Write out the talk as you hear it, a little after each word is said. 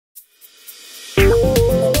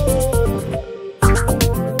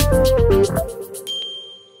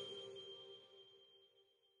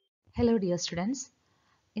dear students.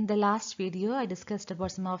 In the last video, I discussed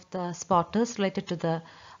about some of the spotters related to the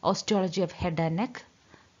osteology of head and neck.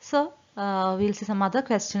 So, we'll see some other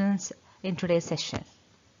questions in today's session.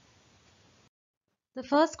 The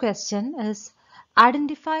first question is,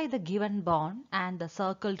 identify the given bone and the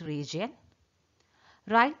circled region.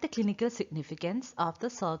 Write the clinical significance of the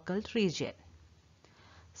circled region.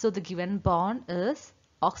 So, the given bone is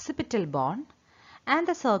occipital bone. And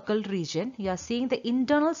the circled region, you are seeing the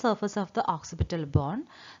internal surface of the occipital bone.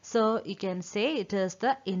 So you can say it is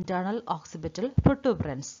the internal occipital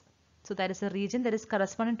protuberance. So that is a region that is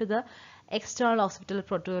corresponding to the external occipital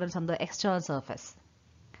protuberance on the external surface.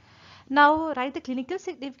 Now write the clinical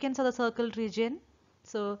significance of the circled region.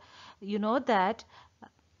 So you know that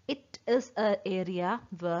it is an area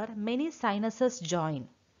where many sinuses join.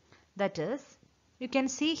 That is, you can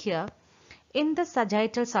see here in the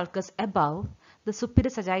sagittal sulcus above, the superior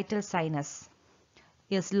sagittal sinus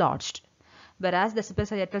is lodged, whereas the superior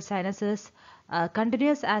sagittal sinus is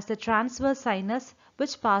continuous as the transverse sinus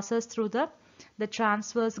which passes through the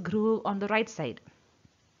transverse groove on the right side.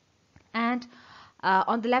 And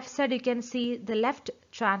on the left side you can see the left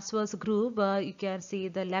transverse groove where you can see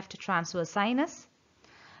the left transverse sinus.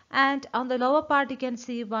 And on the lower part you can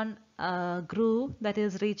see one groove that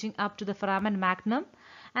is reaching up to the foramen magnum,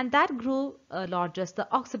 and that groove lodges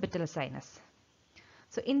the occipital sinus.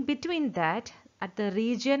 So in between that, at the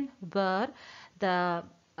region where the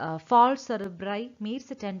false cerebri meets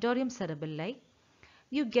the tentorium cerebelli,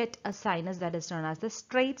 you get a sinus that is known as the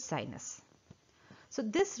straight sinus. So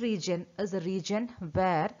this region is a region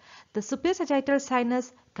where the superior sagittal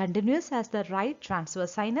sinus continues as the right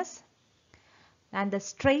transverse sinus and the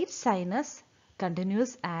straight sinus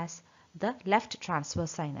continues as the left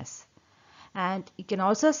transverse sinus. And you can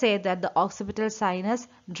also say that the occipital sinus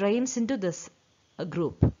drains into this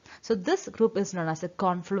group. So this group is known as the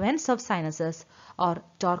confluence of sinuses or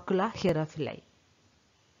torcular hierophyllae.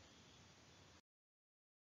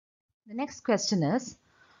 The next question is,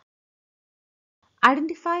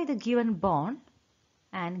 identify the given bone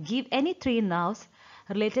and give any three nerves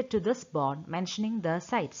related to this bone, mentioning the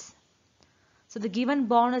sites. So the given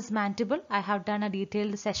bone is mandible. I have done a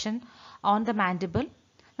detailed session on the mandible.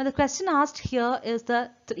 Now the question asked here is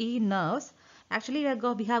the three nerves. Actually,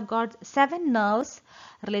 we have got 7 nerves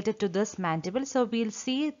related to this mandible. So we'll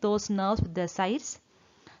see those nerves with their sites.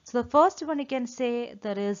 So the first one you can say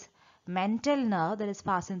there is mental nerve that is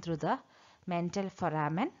passing through the mental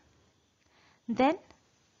foramen. Then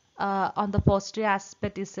on the posterior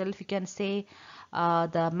aspect itself, you can say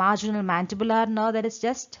the marginal mandibular nerve that is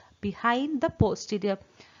just behind the posterior,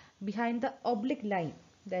 behind the oblique line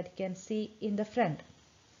that you can see in the front.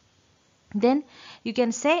 Then you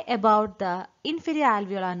can say about the inferior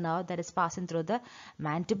alveolar nerve that is passing through the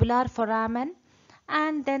mandibular foramen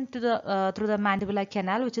and then to the through the mandibular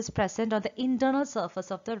canal which is present on the internal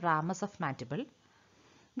surface of the ramus of mandible.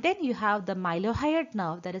 Then you have the mylohyoid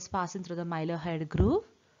nerve that is passing through the mylohyoid groove.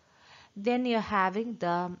 Then you are having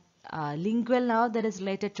the lingual nerve that is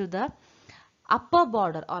related to the upper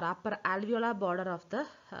border or upper alveolar border of the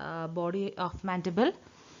body of mandible.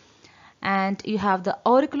 And you have the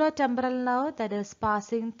auriculotemporal nerve that is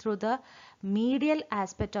passing through the medial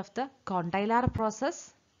aspect of the condylar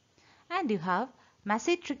process. And you have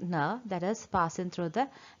masseteric nerve that is passing through the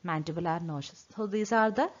mandibular notches. So these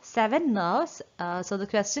are the 7 nerves. So the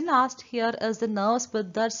question asked here is the nerves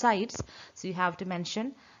with their sites. So you have to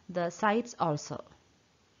mention the sites also.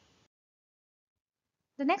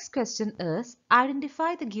 The next question is,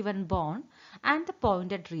 identify the given bone and the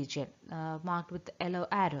pointed region marked with the yellow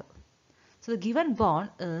arrow. So the given bone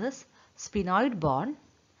is sphenoid bone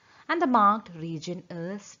and the marked region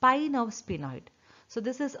is spinosphenoid. So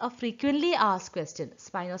this is a frequently asked question.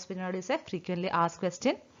 Spinosphenoid is a frequently asked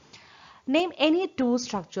question. Name any 2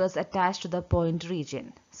 structures attached to the point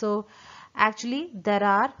region. So actually there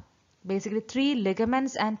are basically 3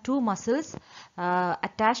 ligaments and 2 muscles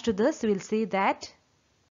attached to this. We will see that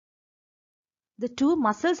the 2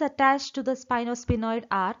 muscles attached to the spinosphenoid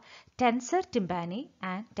are tensor tympani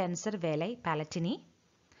and tensor veli palatini.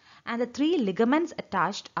 And the 3 ligaments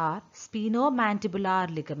attached are spinomandibular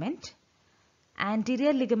ligament,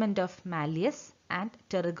 anterior ligament of malleus and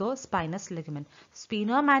pterygospinous ligament.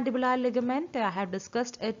 Spinomandibular ligament, I have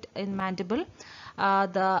discussed it in mandible.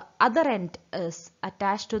 The other end is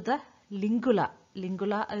attached to the lingula.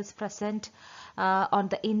 Lingula is present on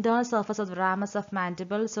the internal surface of the ramus of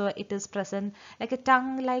mandible. So it is present like a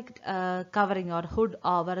tongue-like covering or hood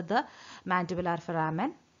over the mandibular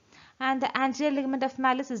foramen. And the anterior ligament of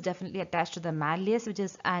malleus is definitely attached to the malleus, which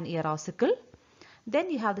is an ear ossicle.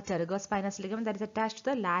 Then you have the pterygospinous ligament that is attached to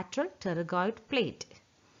the lateral pterygoid plate.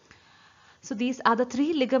 So these are the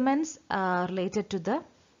three ligaments related to the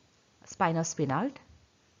spinospinal.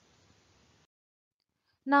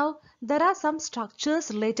 Now, there are some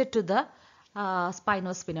structures related to the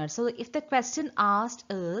spinospinal. So, if the question asked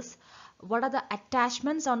is, what are the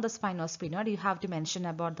attachments on the spinospinal? You have to mention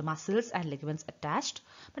about the muscles and ligaments attached.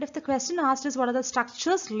 But if the question asked is, what are the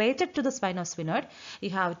structures related to the spinospinal?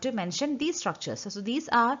 You have to mention these structures. So these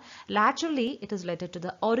are laterally, it is related to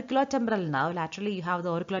the auriculotemporal nerve. Laterally, you have the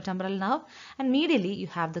auriculotemporal nerve, and medially, you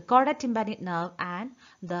have the chorda tympani nerve and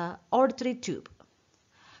the auditory tube.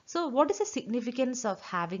 So what is the significance of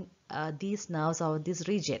having these nerves or this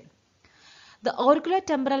region? The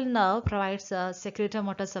auriculotemporal nerve provides a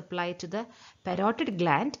secretomotor supply to the parotid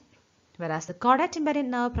gland, whereas the chorda tympani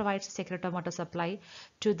nerve provides a secretomotor supply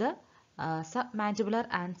to the submandibular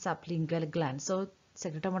and sublingual gland. So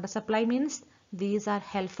secretomotor supply means these are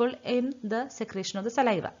helpful in the secretion of the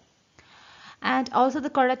saliva. And also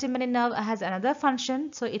the chorda tympani nerve has another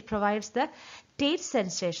function, so it provides the taste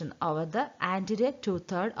sensation over the anterior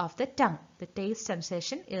two-thirds of the tongue. The taste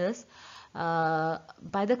sensation is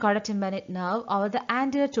by the chorda tympani nerve over the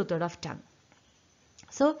anterior two-thirds of tongue.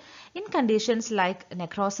 So in conditions like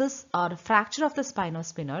necrosis or fracture of the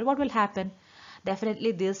spinospinal, what will happen?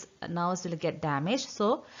 Definitely these nerves will get damaged.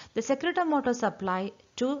 So the secretomotor supply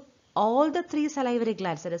to all the three salivary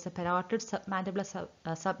glands, that is the parotid, submandibular,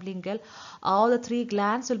 sublingual, all the three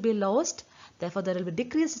glands will be lost. Therefore, there will be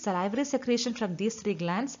decreased salivary secretion from these three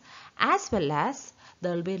glands, as well as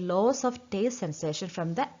there will be loss of taste sensation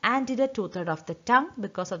from the anterior two-thirds of the tongue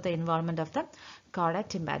because of the involvement of the chorda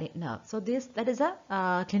tympani nerve. So that is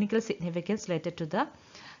a clinical significance related to the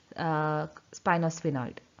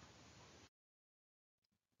spinospinoid.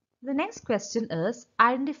 The next question is,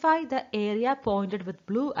 identify the area pointed with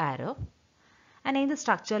blue arrow and name the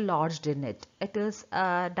structure lodged in it. It is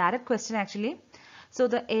a direct question actually. So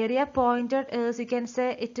the area pointed is, you can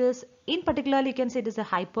say it is, in particular you can say it is a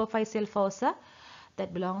hypophyseal fossa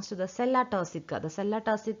that belongs to the sella turcica. The sella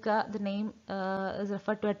turcica, the name is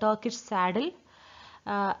referred to a Turkish saddle.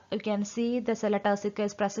 You can see the sella turcica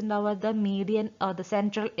is present over the median or the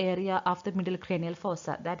central area of the middle cranial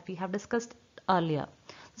fossa that we have discussed earlier.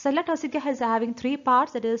 Sella turcica is having three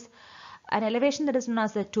parts, that is an elevation that is known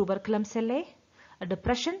as the tuberculum sellae, a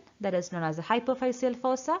depression that is known as the hypophyseal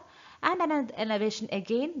fossa, and an elevation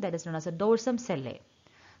again that is known as the dorsum sellae.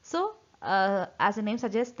 So as the name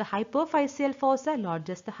suggests, the hypophyseal fossa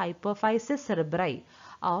lodges the hypophysis cerebri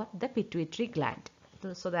or the pituitary gland.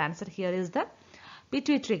 So the answer here is the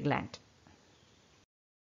pituitary gland.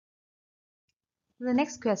 The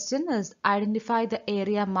next question is, identify the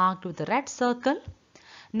area marked with the red circle.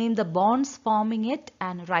 Name the bonds forming it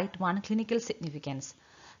and write one clinical significance.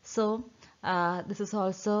 So this is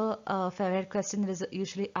also a favorite question that is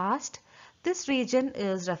usually asked. This region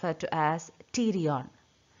is referred to as pterion.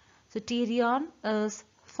 So pterion is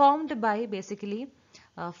formed by basically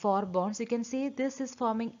four bonds. You can see this is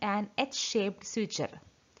forming an H-shaped suture,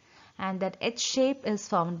 and that H shape is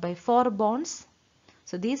formed by four bonds.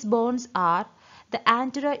 So these bonds are the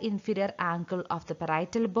anterior inferior ankle of the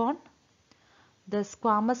parietal bone, the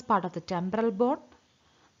squamous part of the temporal bone,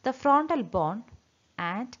 the frontal bone,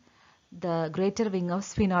 and the greater wing of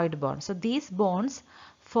sphenoid bone. So these bones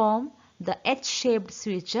form the H-shaped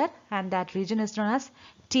suture, and that region is known as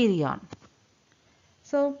pterion.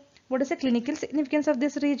 So what is the clinical significance of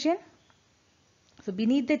this region? So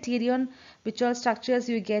beneath the pterion, which all structures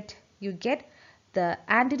you get? You get the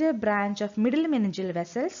anterior branch of middle meningeal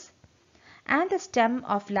vessels and the stem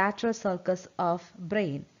of lateral sulcus of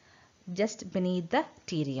brain just beneath the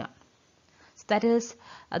pterion. So that is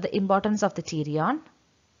the importance of the pterion.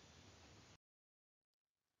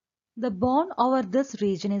 The bone over this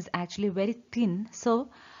region is actually very thin, so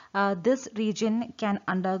this region can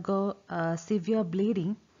undergo severe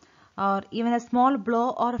bleeding, or even a small blow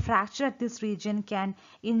or a fracture at this region can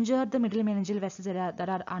injure the middle meningeal vessels that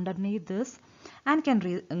are underneath this and can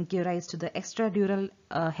give rise to the extradural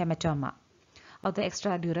hematoma or the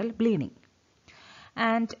extradural bleeding.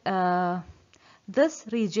 And this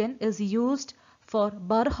region is used for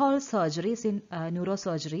burr hole surgeries in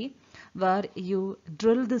neurosurgery, where you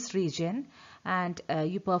drill this region and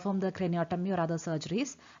you perform the craniotomy or other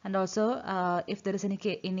surgeries. And also if there is any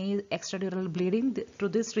extradural bleeding through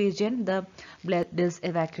this region, the blood is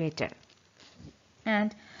evacuated.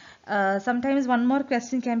 And sometimes one more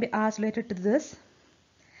question can be asked related to this.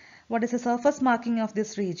 What is the surface marking of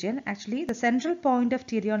this region? Actually, the central point of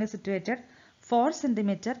pterion is situated 4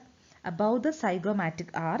 cm above the zygomatic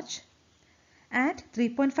arch and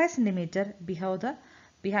 3.5 cm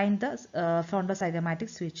behind the frontozygomatic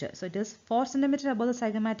suture. So it is 4 cm above the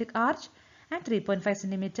zygomatic arch and 3.5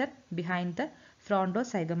 centimeter behind the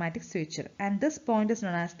frontozygomatic suture, and this point is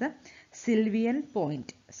known as the Sylvian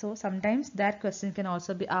point. So sometimes that question can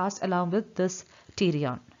also be asked along with this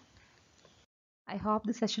pterion. I hope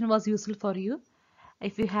the session was useful for you.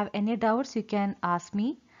 If you have any doubts, you can ask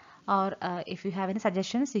me, or if you have any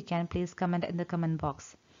suggestions, you can please comment in the comment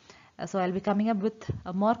box. So I'll be coming up with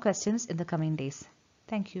more questions in the coming days.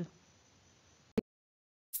 Thank you.